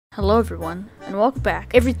Hello everyone, and welcome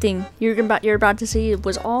back. Everything you're about to see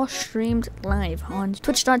was all streamed live on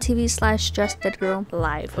twitch.tv/JustDeadGirl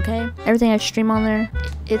live, okay? Everything I stream on there,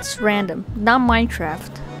 it's random. Not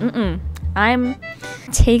Minecraft. I'm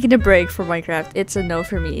taking a break from Minecraft. It's a no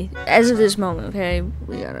for me. As of this moment, okay?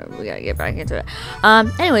 We gotta get back into it.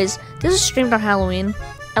 Anyways, this is streamed on Halloween.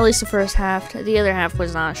 At least the first half. The other half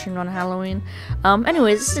was not streamed on Halloween.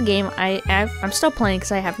 Anyways, this is a game I'm still playing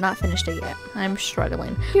because I have not finished it yet. I'm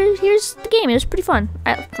struggling. Here's the game. It was pretty fun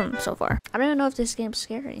so far. I don't even know if this game's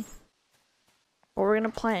scary. But we're gonna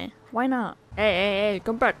play. Why not? Hey,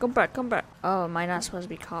 come back. Oh, am I not supposed to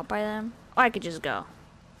be caught by them? Oh, I could just go.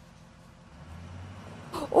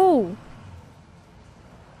 Oh!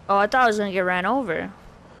 Oh, I thought I was gonna get ran over.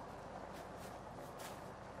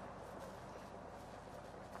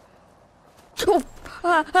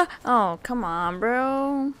 Oh, come on,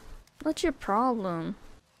 bro. What's your problem?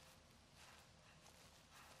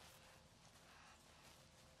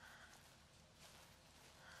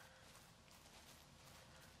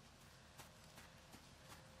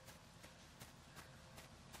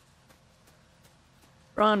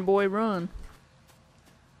 Run, boy, run.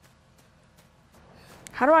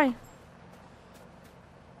 How do I...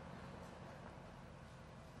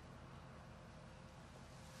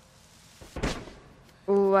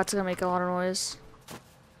 Ooh, that's gonna make a lot of noise.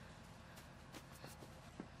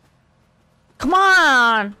 Come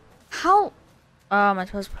on! How? Oh, am I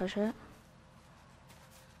supposed to push it?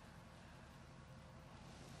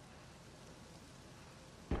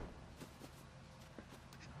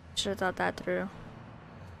 Should've thought that through.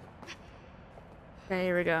 Okay,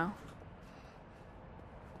 here we go.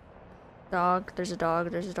 Dog, there's a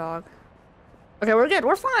dog. Okay, we're good,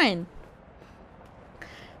 we're fine!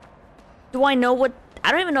 Do I know what...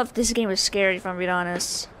 I don't even know if this game is scary, if I'm being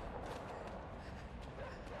honest.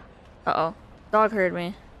 Uh-oh. Dog heard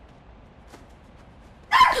me.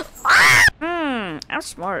 I'm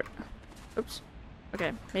smart. Oops.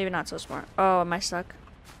 Okay, maybe not so smart. Oh, am I stuck?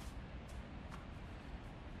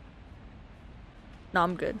 No,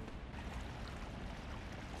 I'm good.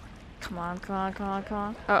 Come on.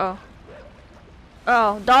 Uh-oh.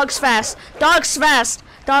 Oh, dog's fast. Yeah.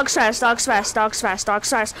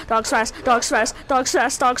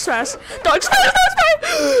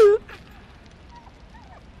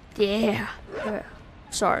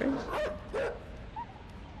 Sorry.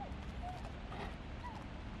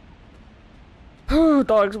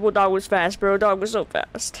 Dog was fast, bro. Dog was so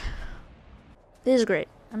fast. This is great.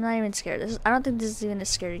 I'm not even scared. I don't think this is even a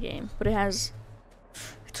scary game, but it's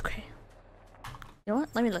okay. You know what?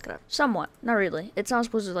 Let me look it up. Somewhat. Not really. It's not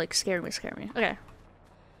supposed to, like, scare me. Okay.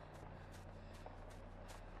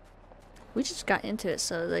 We just got into it,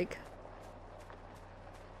 so, like...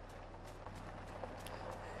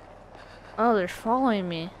 Oh, they're following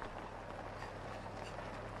me.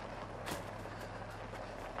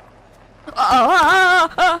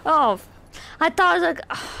 Oh! I thought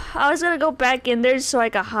I was gonna go back in there so I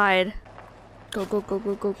could hide. Go.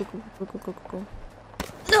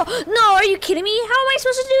 No, are you kidding me? How am I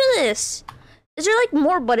supposed to do this? Is there like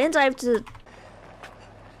more buttons I have to...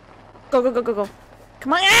 Go.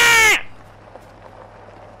 Come on. Ah!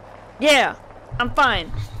 Yeah, I'm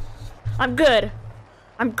fine. I'm good.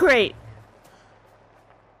 I'm great.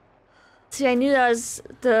 See, I knew that was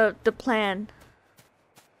the plan.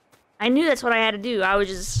 I knew that's what I had to do. I was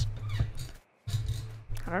just...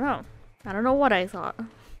 I don't know. I don't know what I thought.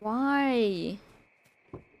 Why?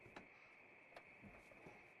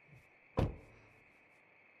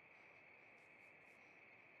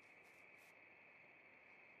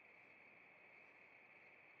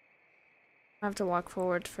 I have to walk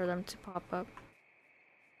forward for them to pop up.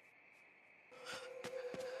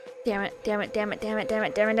 Damn it. Come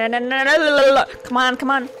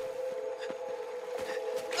on.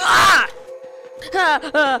 Ah!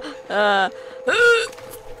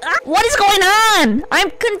 What is going on?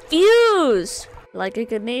 I'm confused. Like a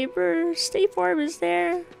good neighbor, State Farm is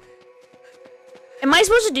there. Am I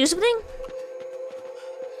supposed to do something?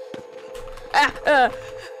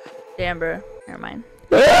 Damn, bro. Never mind.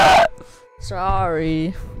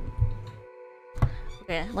 Sorry.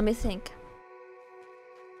 Okay, let me think.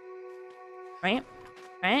 Right?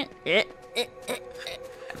 Yeah.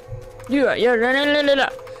 No.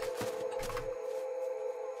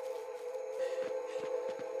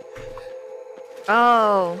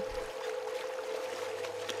 Oh.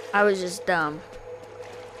 I was just dumb.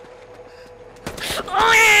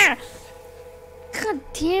 God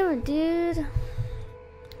damn it, dude.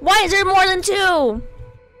 Why is there more than two?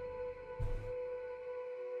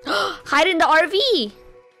 Hide in the RV.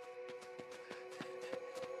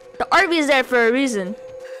 The RV is there for a reason.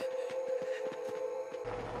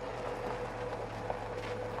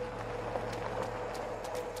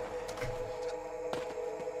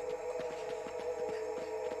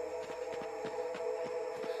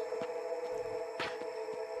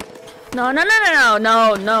 No, no, no, no, no,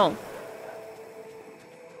 no, no.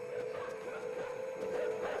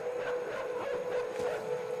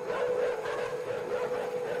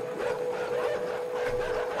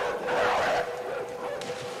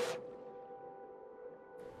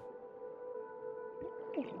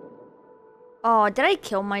 Oh, did I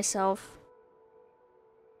kill myself?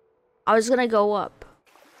 I was gonna go up.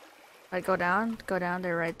 I go down,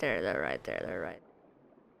 they're right there, they're right there, they're right.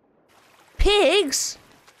 Pigs?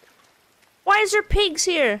 Why is there pigs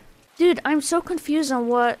here? Dude, I'm so confused on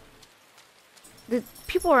what the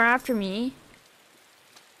people are after me.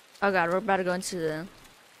 Oh god, we're about to go into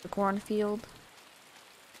the cornfield.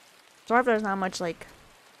 Sorry if there's not much like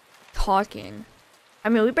talking. I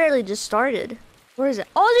mean, we barely just started. Where is it?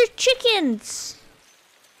 Oh, there's chickens!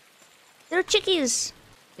 They're chickies!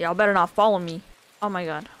 Y'all better not follow me. Oh my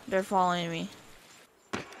god, they're following me.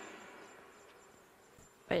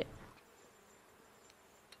 Wait.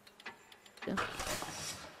 Yeah.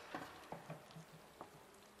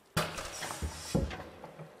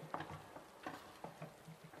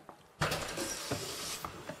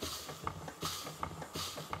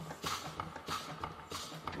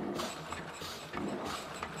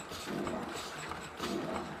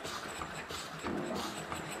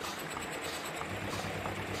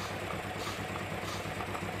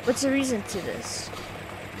 What's the reason to this?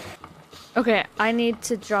 Okay, I need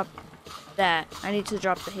to drop that. I need to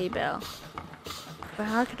drop the hay bale. But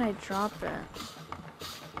how can I drop it?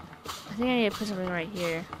 I think I need to put something right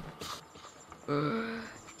here.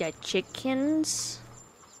 Yeah, chickens?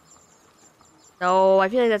 No, I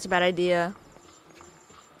feel like that's a bad idea.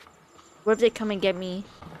 What if they come and get me?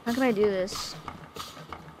 How can I do this?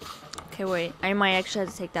 Okay, wait. I might actually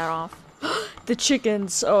have to take that off. The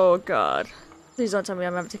chickens! Oh god. Please don't tell me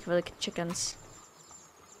I'm gonna have to kill the chickens.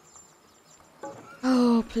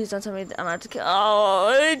 Oh, please don't tell me I'm gonna have to kill.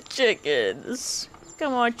 Oh, chickens!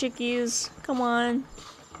 Come on, chickies! Come on!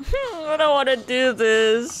 I don't want to do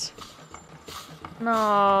this.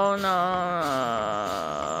 No, no.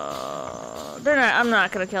 They're not. I'm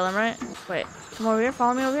not gonna kill them, right? Wait. Come over here.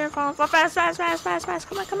 Follow me over here. Follow. Fast, fast, fast, fast, fast.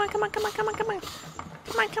 Come on, come on, come on, come on, come on, come on.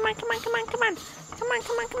 Come on, come on, come on, come on, come on. Come on,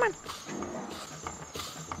 come on, come on.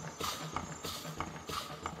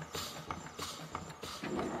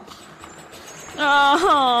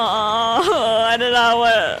 Oh, I don't know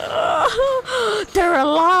what. Oh, they're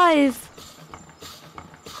alive.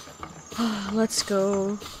 Let's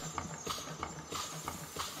go.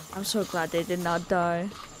 I'm so glad they did not die.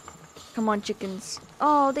 Come on, chickens.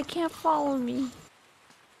 Oh, they can't follow me.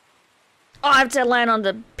 Oh, I have to land on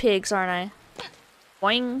the pigs, aren't I?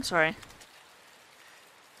 Boing. Sorry.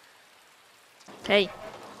 Hey.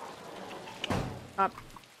 Up.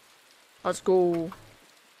 Let's go.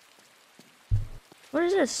 What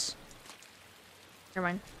is this? Never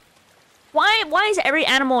mind. Why is every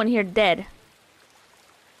animal in here dead?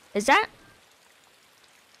 Is that?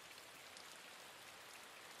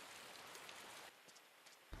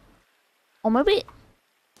 Oh, maybe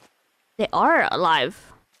they are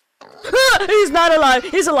alive. He's not alive.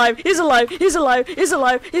 He's alive. He's alive. He's alive. He's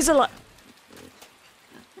alive. He's alive.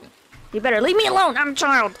 You better leave me alone. I'm a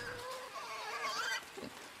child.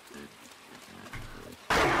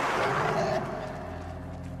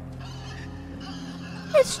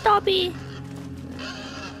 It's Stoppy.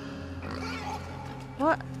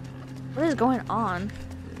 What is going on?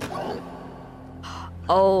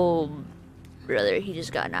 Oh, brother, he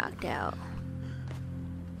just got knocked out.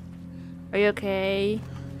 Are you okay?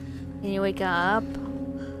 Can you wake up?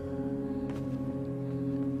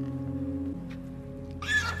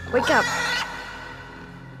 Wake up.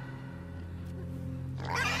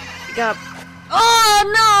 Wake up. Oh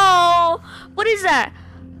no! What is that?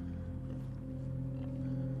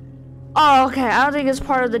 Oh, okay. I don't think it's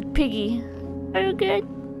part of the piggy. Are you good?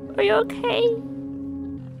 Are you okay?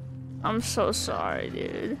 I'm so sorry,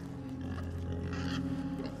 dude.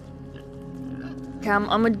 Okay, I'm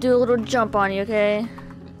gonna do a little jump on you, okay?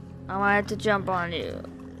 I'm gonna have to jump on you.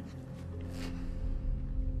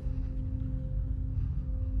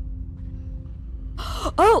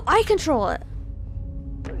 Oh, I control it.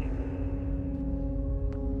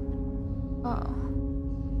 Oh.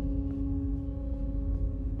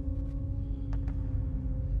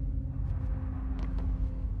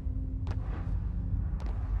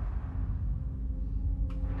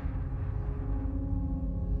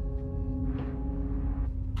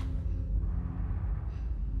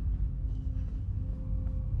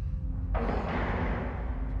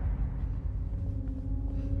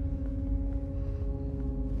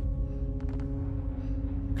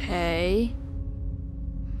 Okay.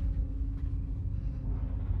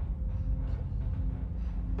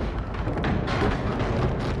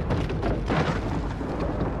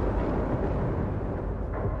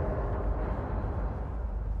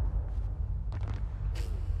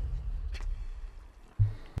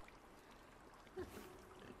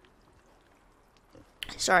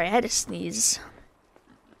 Sorry, I had to sneeze.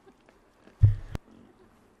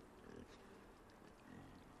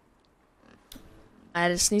 I had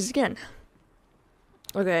to sneeze again.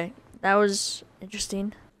 Okay, that was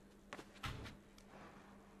interesting.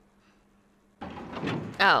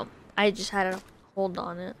 Oh, I just had to hold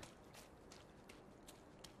on it.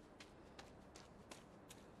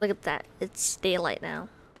 Look at that. It's daylight now.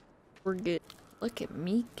 We're good. Look at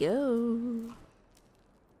me go.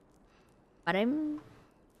 But I'm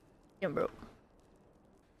broke.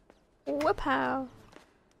 Whoop-how.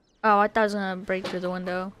 Oh, I thought I was gonna break through the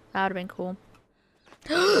window. That would've been cool.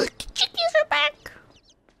 Chickies are back!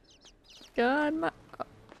 God, my... Oh.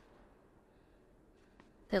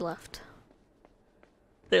 They left.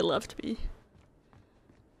 They left me.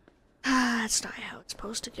 That's not how it's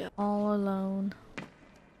supposed to go. All alone.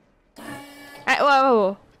 Whoa, whoa,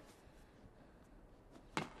 whoa.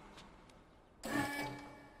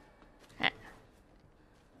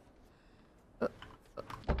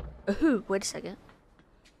 Wait a second.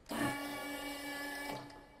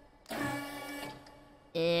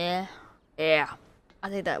 Yeah. I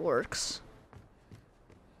think that works.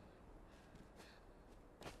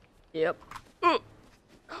 Yep. Oh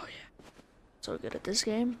yeah. So good at this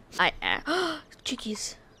game. I am.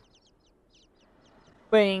 Chickies.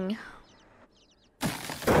 Ring.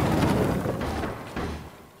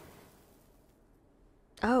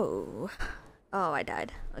 Oh. Oh, I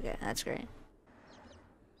died. Okay, that's great.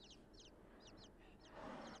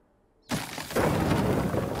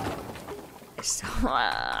 So,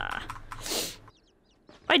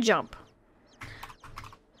 I jump.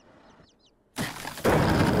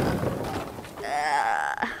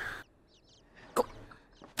 Go.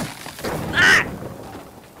 Ah!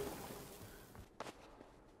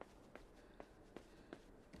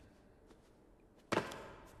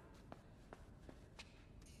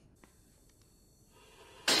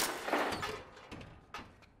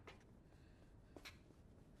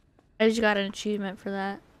 I just got an achievement for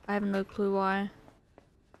that. I have no clue why.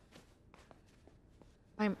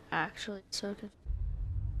 I'm actually so confused.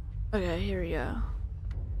 Okay, here we go.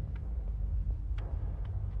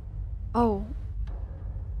 Oh.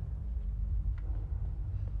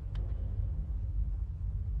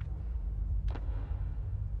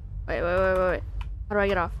 Wait. How do I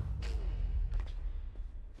get off?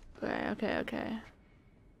 Okay.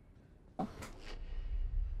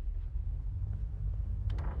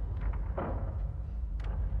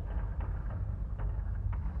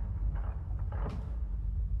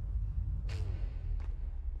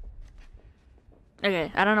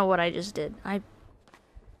 Okay, I don't know what I just did. I'm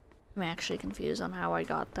actually confused on how I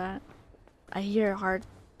got that. I hear a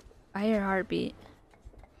heartbeat.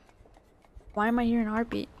 Why am I hearing a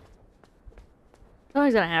heartbeat?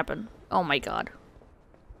 Something's gonna happen. Oh my god.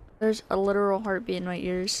 There's a literal heartbeat in my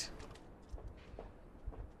ears.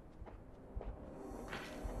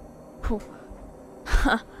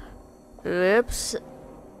 Oops.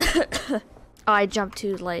 Oh, I jumped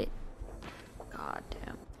too late. God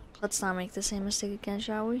damn. Let's not make the same mistake again,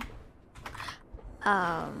 shall we?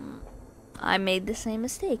 I made the same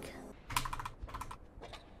mistake.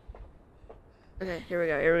 Okay, here we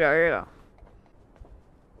go.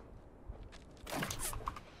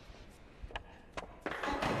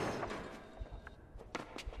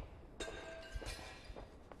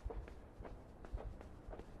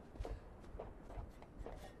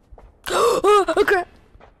 Oh, crap!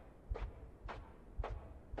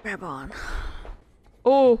 Grab on.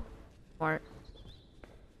 Oh! Smart.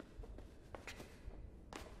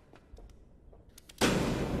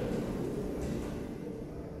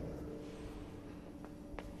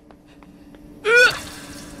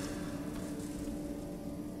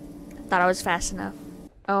 Thought I was fast enough.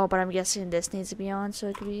 Oh, but I'm guessing this needs to be on so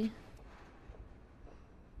it could be.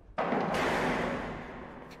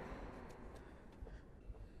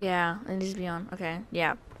 Yeah, it needs to be on. Okay,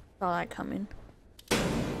 yeah. Saw that coming.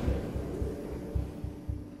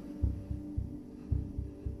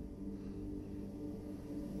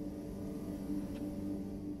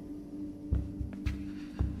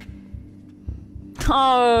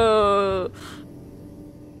 Oh!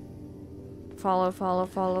 Follow.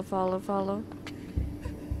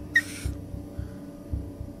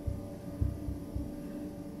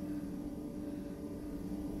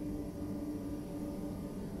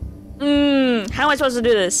 How am I supposed to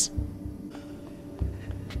do this?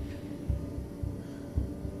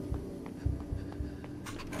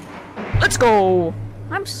 Let's go!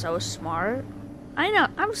 I'm so smart. I know,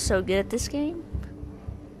 I'm so good at this game.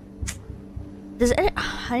 Does it,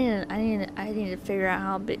 I need to figure out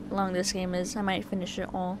how long this game is. I might finish it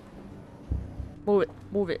all.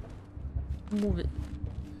 Move it.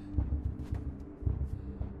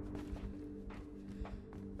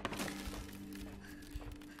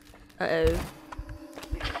 Uh-oh.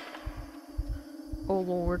 Oh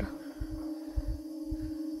lord.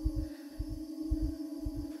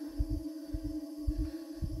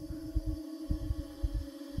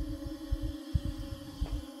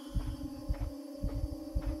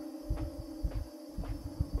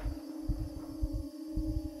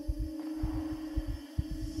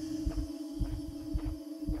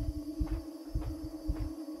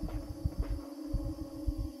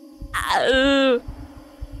 Oh.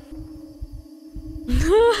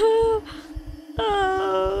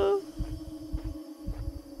 Oh.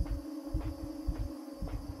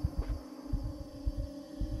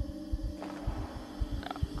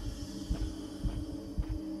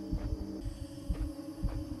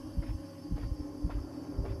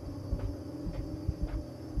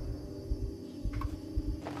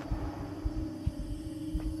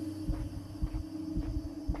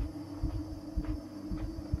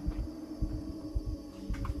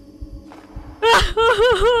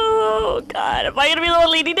 Oh god, am I gonna be the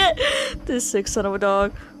one leading it? This sick son of a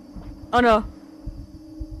dog. Oh no.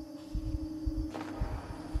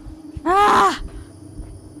 Ah!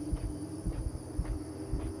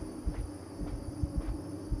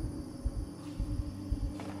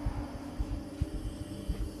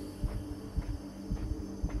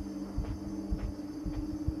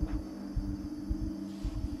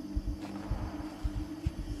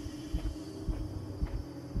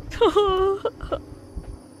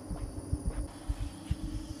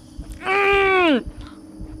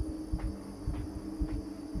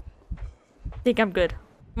 Think I'm good.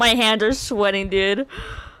 My hands are sweating, dude.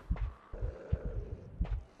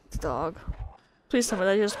 Dog. Please tell me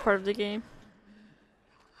that's just part of the game.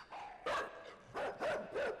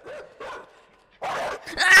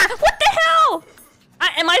 Ah! What the hell?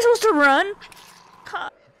 Am I supposed to run?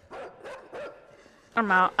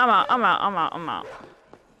 I'm out. I'm out. I'm out. I'm out. I'm out.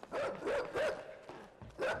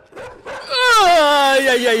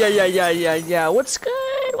 Yeah. What's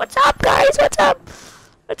good? What's up, guys? What's up?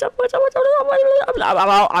 What's up? What's up? What's up? I'm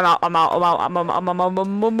out. I'm out. I'm out. I'm out.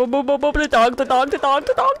 I'm the dog. The dog. The dog. The dog.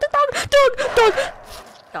 The dog.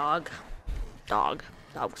 Dog. Dog.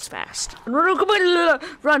 Dog's fast.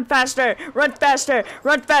 Run faster. Run faster.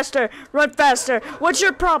 Run faster. Run faster. What's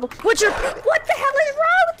your problem? What the hell is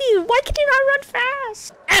wrong with you? Why can you not run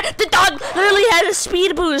fast? The dog literally had a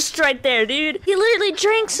speed boost right there, dude. He literally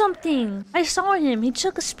drank something. I saw him. He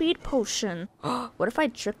took a speed potion. What if I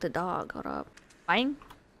trick the dog? Hold up. Fine.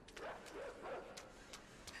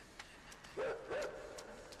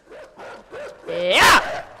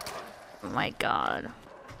 Yeah! Oh my god.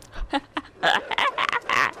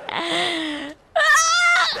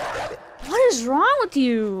 What is wrong with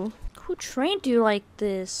you? Who trained you like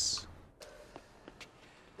this?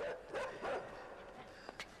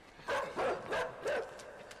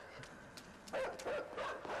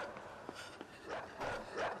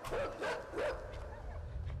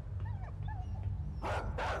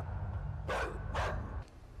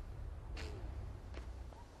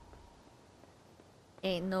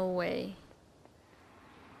 Ain't no way.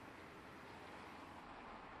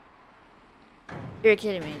 You're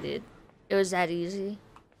kidding me, dude. It was that easy.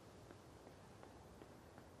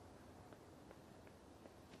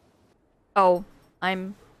 Oh,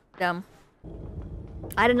 I'm dumb.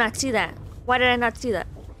 I did not see that. Why did I not see that?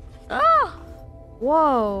 Ah!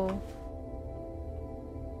 Whoa.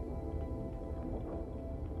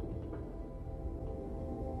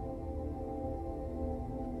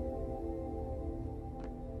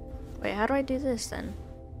 Wait, how do I do this then?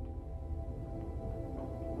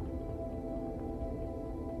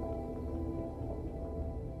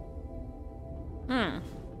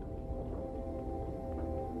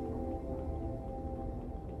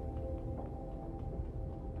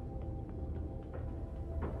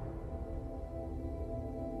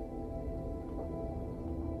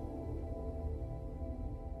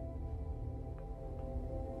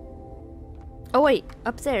 Oh wait,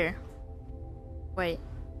 up there. Wait.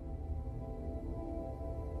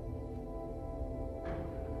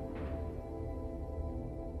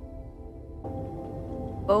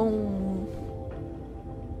 Boom.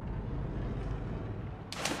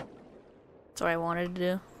 That's what I wanted to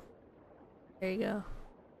do. There you go.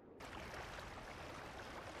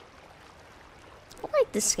 I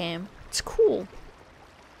like this game. It's cool.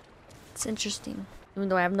 It's interesting. Even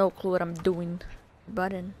though I have no clue what I'm doing.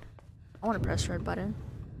 Button. I want to press red button.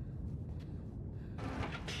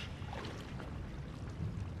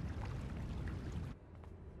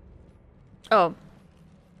 Oh.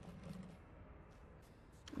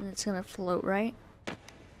 And it's gonna float, right?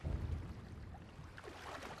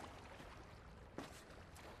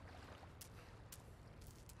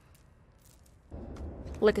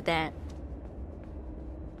 Look at that.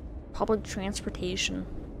 Public transportation.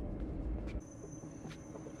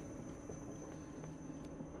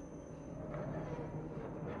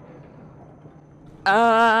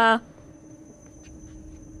 Oh,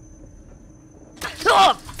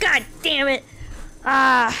 god damn it!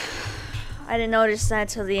 I didn't notice that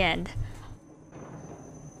till the end.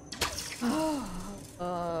 Can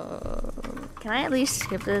I at least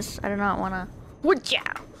skip this? I do not wanna. Would ya?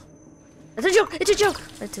 It's a joke! It's a joke!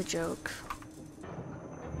 It's a joke.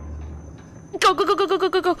 Go, go, go, go, go, go,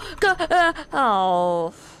 go, go, go!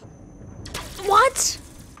 Oh. What?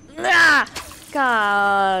 Ah!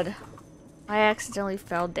 God. I accidentally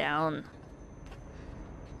fell down.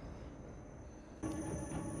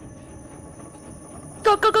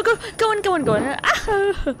 Go, go, go, go! Going, going, going!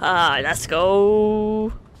 Ah, let's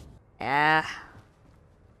go! Yeah.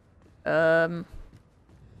 I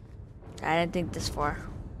didn't think this far.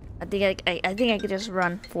 I think I could just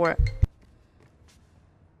run for it.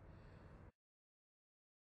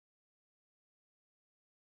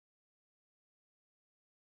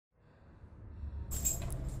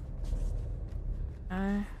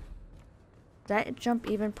 Is that jump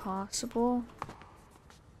even possible?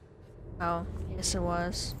 Oh, yes it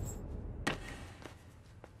was.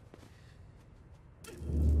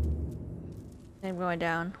 I'm going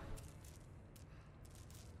down.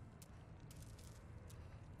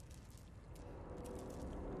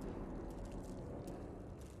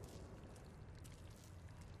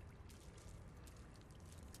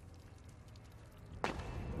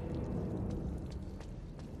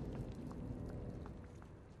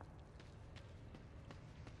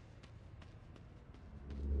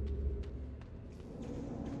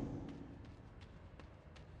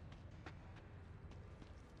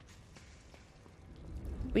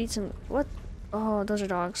 We eat some. What? Oh, those are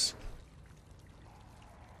dogs.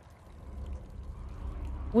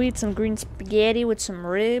 We eat some green spaghetti with some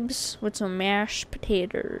ribs, with some mashed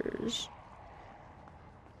potatoes.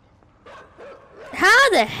 How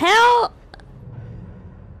the hell?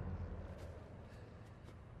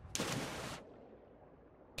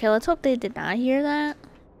 Okay, let's hope they did not hear that.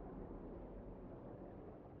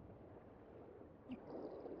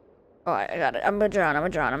 Oh, I got it. I'm gonna drown. I'm gonna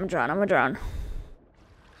drown. I'm gonna drown. I'm gonna drown.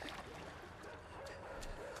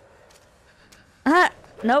 Ah!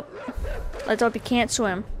 Nope. Let's hope you can't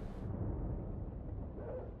swim.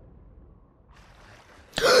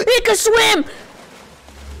 It can swim!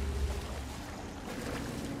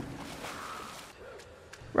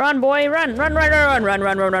 Run, boy, run, run, run, run, run,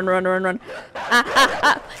 run, run, run, run, run, run. How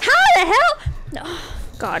the hell? Oh,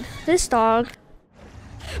 God, this dog.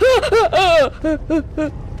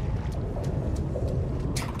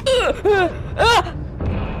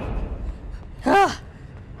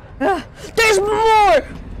 There's more!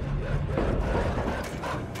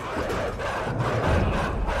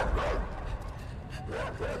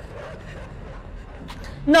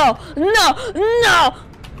 No, no, no!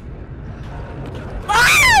 Ah,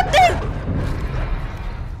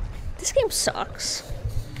 this game sucks.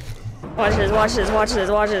 Watch this, watch this, watch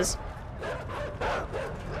this, watch this.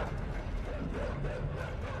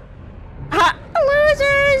 Ha!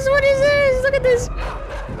 Losers! What is this? Look at this!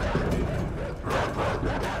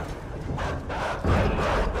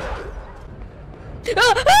 Go,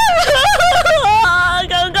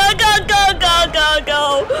 go, go, go, go, go,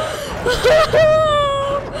 go!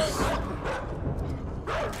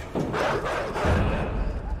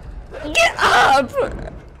 Get up!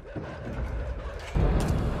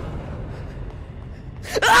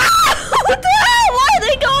 What the hell? Why are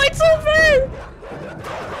they going so fast?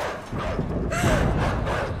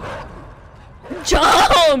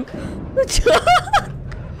 Jump! Jump!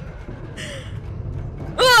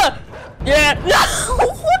 Yeah! No!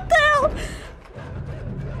 What the hell?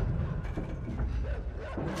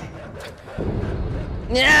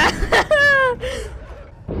 Yeah!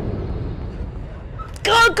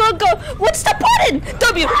 Go, go, go! What's the button?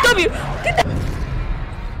 W, W!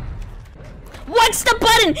 What's the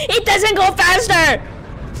button? It doesn't go faster!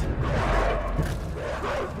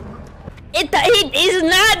 It is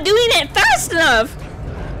not doing it fast enough!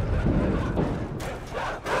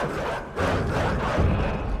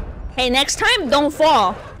 Hey, next time, don't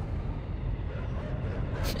fall.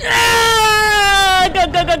 Ah! Go,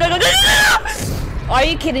 go, go, go, go, go! Are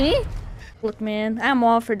you kidding me? Look, man, I'm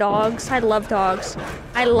all for dogs. I love dogs.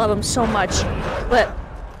 I love them so much. But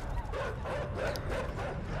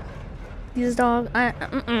these dogs,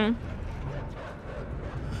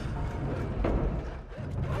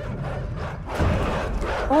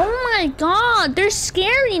 Oh my God, they're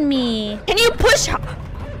scaring me. Can you push?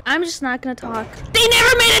 I'm just not gonna talk. They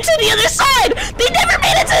never made it to the other side! They never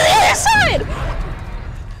made it to the other side!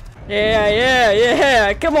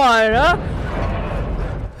 Yeah. Come on, huh?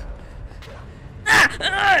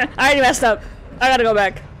 I already messed up. I gotta go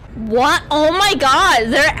back. What? Oh my god,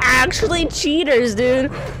 they're actually cheaters, dude.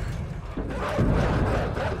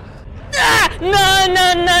 No!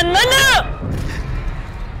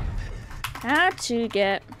 How to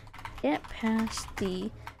get past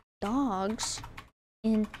the dogs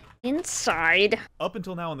inside. Up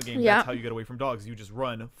until now in the game, that's how you get away from dogs. You just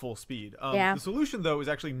run full speed. The solution, though, is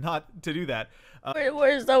actually not to do that.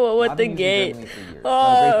 Where's someone with the gate?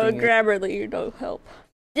 Oh, Grammarly, you don't help.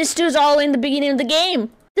 This dude's all in the beginning of the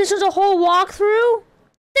game. This was a whole walkthrough?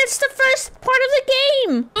 That's the first part of the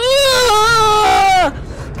game. Go!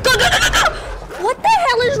 What the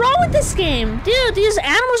hell is wrong with this game? Dude, these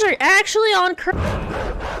animals are actually on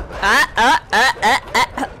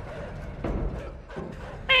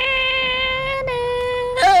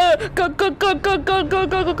Go.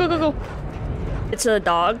 It's a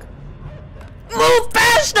dog. Move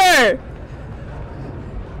faster!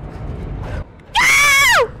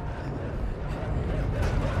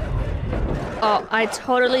 Oh, I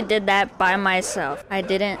totally did that by myself. I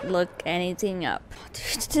didn't look anything up.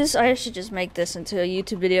 I should just make this into a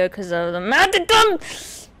YouTube video because of the amount of dumb.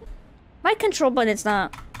 My control button's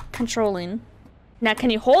not controlling. Now,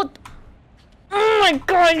 can you hold? Oh my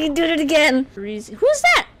god, you did it again. Who's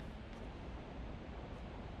that?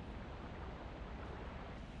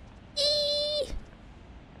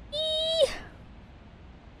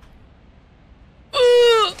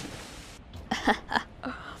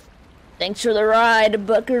 Thanks for the ride,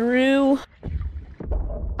 buckaroo.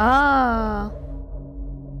 Ah.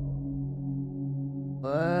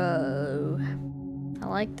 Whoa. I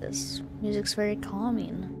like this. Music's very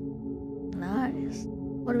calming. Nice.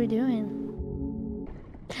 What are we doing?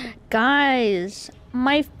 Guys,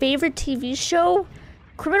 my favorite TV show,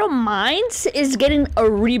 Criminal Minds, is getting a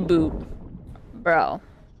reboot. Bro.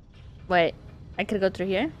 Wait, I could go through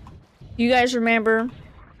here? You guys remember,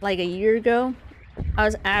 like a year ago, I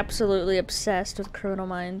was absolutely obsessed with Criminal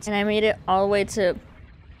Minds, and I made it all the way to...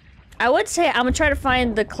 I would say I'm gonna try to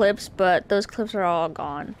find the clips, but those clips are all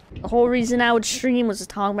gone. The whole reason I would stream was to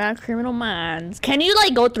talk about Criminal Minds. Can you,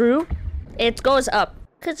 like, go through? It goes up.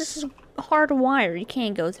 Because this is hardwired. You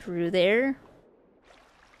can't go through there.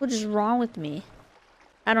 What is wrong with me?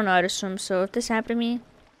 I don't know how to swim, so if this happened to me,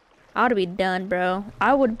 I would be done, bro.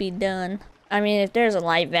 I would be done. I mean, if there's a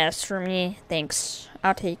life vest for me, thanks.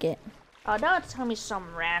 I'll take it. Oh, don't tell me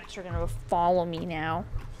some rats are gonna follow me now.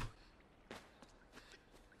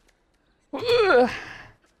 Ugh.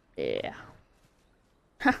 Yeah.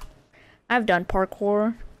 Huh. I've done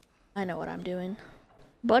parkour. I know what I'm doing.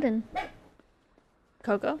 Button.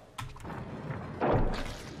 Coco?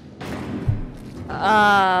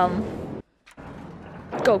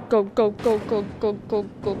 Go, go, go, go, go, go, go, go,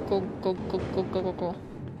 go, go, go, go, go, go, go.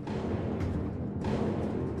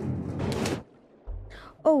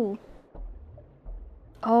 Oh.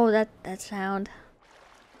 Oh, that sound.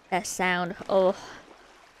 That sound. Oh.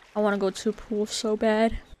 I want to go to a pool so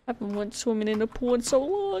bad. I haven't went swimming in a pool in so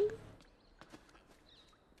long.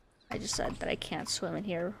 I just said that I can't swim in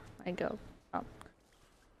here. I go. Oh.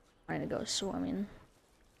 I'm gonna go swimming.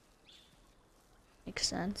 Makes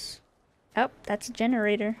sense. Oh, that's a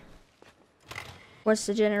generator. What's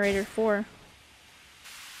the generator for?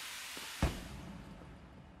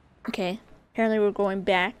 Okay. Apparently we're going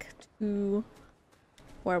back to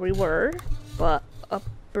where we were, but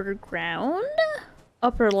upper ground?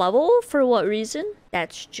 Upper level? For what reason?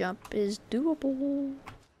 That jump is doable.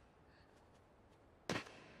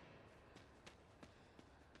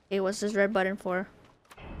 Okay, what's this red button for?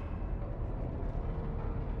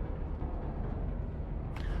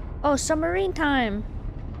 Oh, submarine time!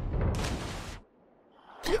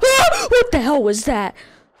 Ah! What the hell was that?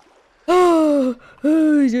 Oh,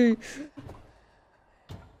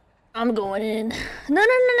 I'm going in. No.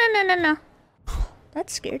 That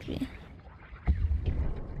scared me.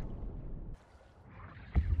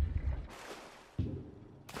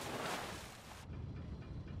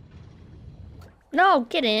 No,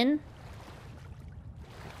 get in.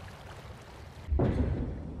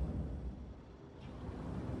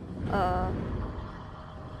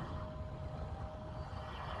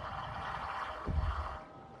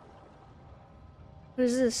 What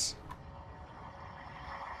is this?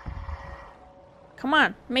 Come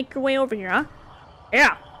on, make your way over here, huh?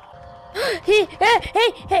 Yeah.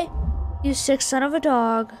 Hey! You sick son of a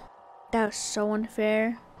dog. That was so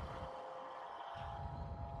unfair.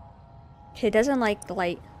 He doesn't like the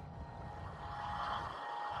light.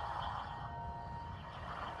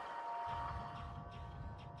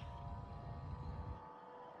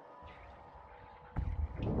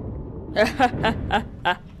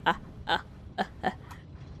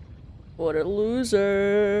 What a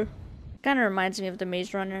loser. Kind of reminds me of the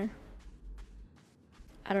Maze Runner.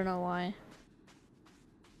 I don't know why.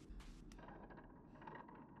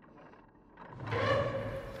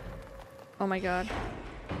 Oh my god.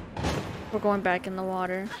 We're going back in the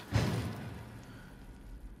water.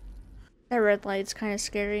 That red light's kind of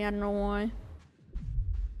scary. I don't know why.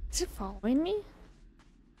 Is it following me?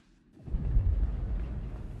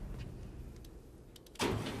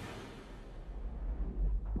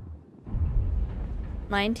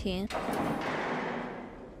 $19.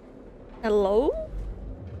 Hello?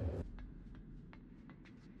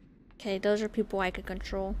 Okay, those are people I could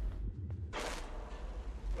control.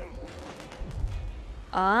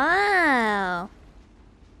 Oh.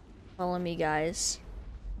 Follow me, guys.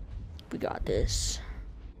 We got this.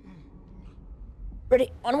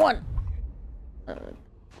 Ready? On one.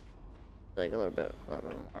 Like a little bit more,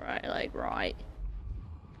 right? Like right.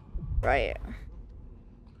 Right.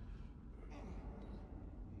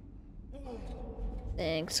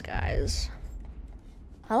 Thanks, guys.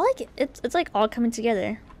 I like it. It's like all coming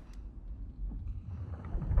together.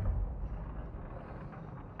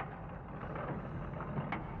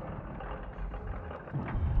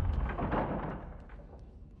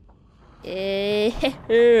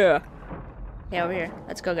 Yeah. Yeah, over here.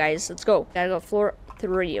 Let's go, guys. Let's go. Gotta go floor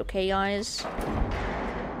 3, okay, guys?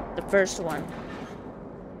 The first one.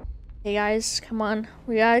 Hey, guys, come on.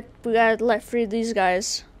 We gotta let free these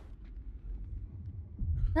guys.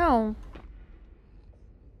 No.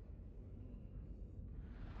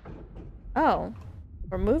 Oh.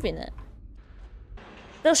 We're moving it.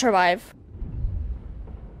 They'll survive.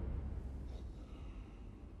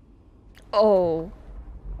 Oh.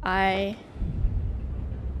 I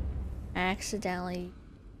accidentally...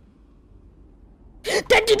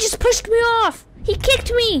 That dude just pushed me off! He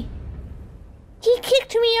kicked me! He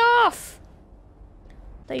kicked me off!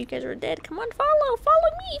 Thought you guys were dead. Come on, follow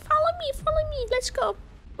me, follow me, follow me. Let's go.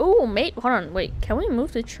 Oh, mate, hold on, wait. Can we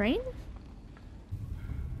move the train?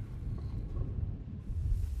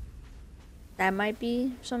 That might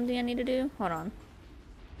be something I need to do. Hold on.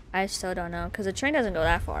 I still don't know, because the train doesn't go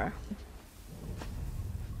that far.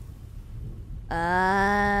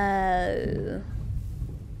 Oh.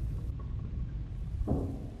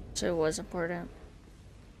 So it was important.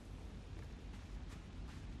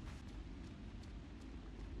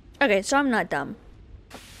 Okay, so I'm not dumb.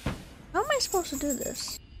 How am I supposed to do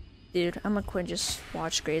this? Dude, I'm gonna quit and just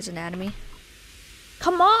watch Grey's Anatomy.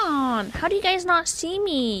 Come on! How do you guys not see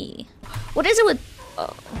me? What is it with...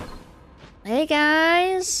 Oh. Hey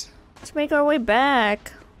guys! Let's make our way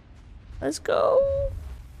back. Let's go.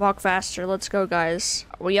 Walk faster. Let's go, guys.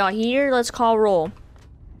 Are we all here? Let's call roll.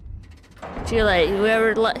 Too late.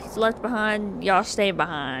 Whoever left behind, y'all stay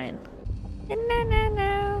behind.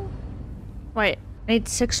 No. Wait, I need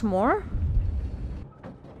 6 more?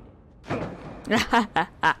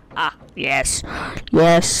 Yes.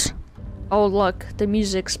 Yes. Oh, look. The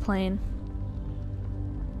music's playing.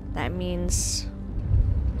 That means...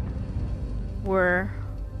 we're...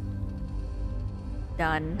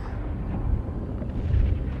 done.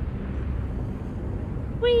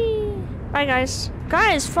 Whee! Bye, guys.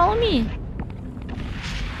 Guys, follow me!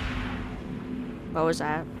 What was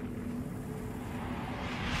that?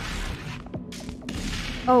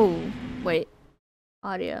 Oh, wait.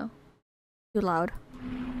 Audio. Too loud.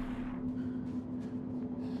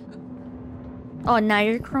 Oh, now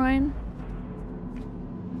you're crying?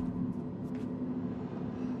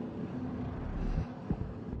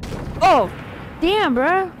 Oh! Damn,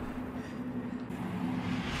 bruh!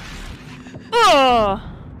 Oh!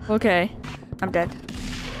 Okay. I'm dead.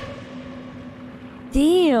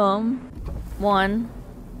 Damn! 1,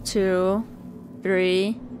 2,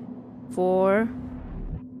 3, 4,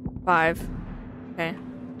 5. Okay.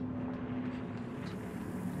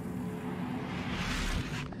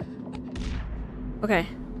 Okay.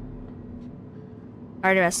 I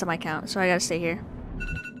already messed up my count, so I gotta stay here.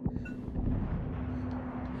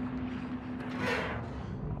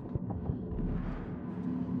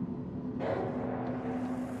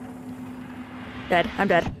 Dead. I'm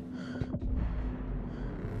dead.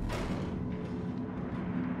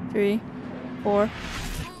 3, 4.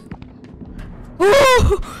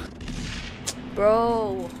 Ooh!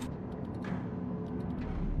 Bro.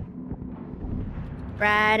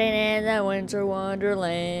 Riding in the winter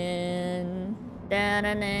wonderland.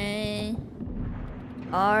 Da-na-na.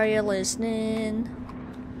 Are you listening?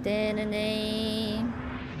 Da-na-na.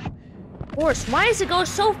 Horse, why does it go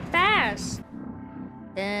so fast?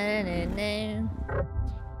 Da-na-na.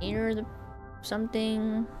 Hear the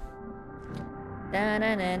something. Da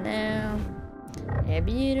da da da. A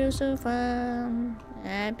beautiful fun.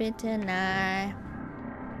 Happy tonight.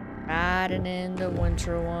 Riding in the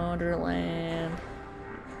winter wonderland.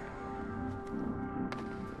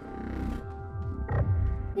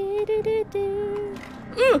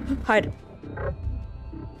 Hide.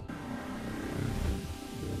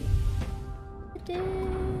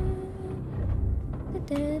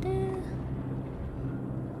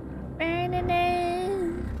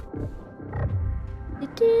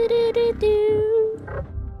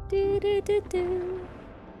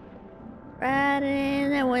 Riding in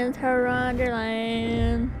the winter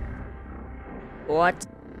wonderland. What?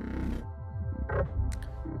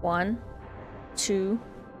 1, 2,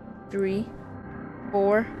 3,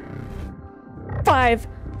 4, 5.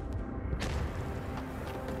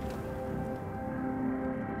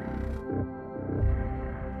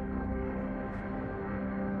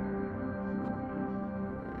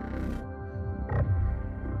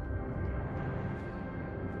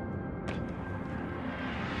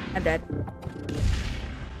 I'm dead.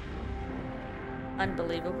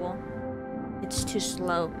 Unbelievable. It's too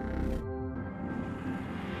slow.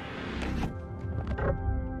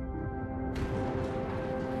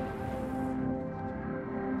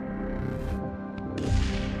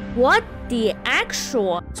 What the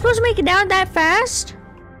actual? Supposed to make it down that fast?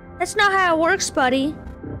 That's not how it works, buddy.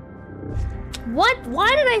 What? Why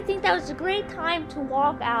did I think that was a great time to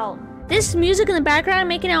walk out? This music in the background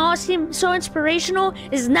making it all seem so inspirational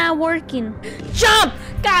is not working. Jump!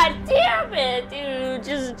 God damn it, dude.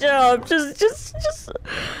 Just jump. Just.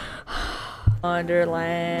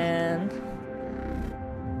 Wonderland.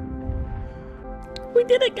 We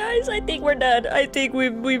did it, guys. I think we're done. I think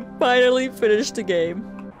we finally finished the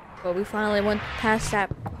game. But we finally went past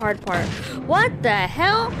that hard part. What the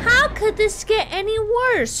hell? How could this get any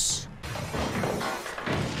worse?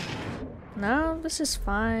 No, this is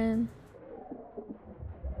fine.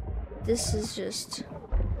 This is just...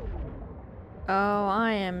 Oh,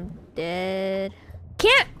 I am dead.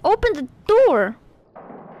 Can't open the door.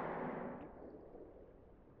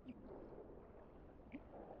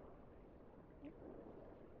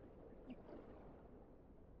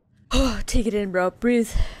 Take it in, bro. Breathe.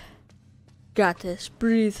 Got this.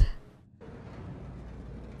 Breathe.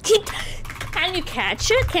 Can you catch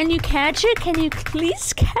it? Can you catch it? Can you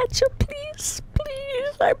please catch it? Please,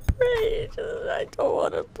 please. I pray. I don't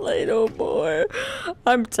want to play no more.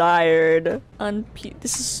 I'm tired.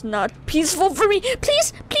 This is not peaceful for me.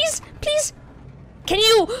 Please, please, please. Can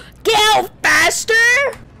you get out faster?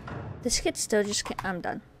 This kid still just can't. I'm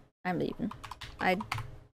done. I'm leaving.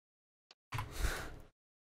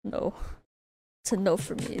 No. It's a no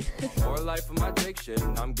for me. More life of my diction.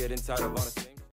 I'm getting tired of all the things.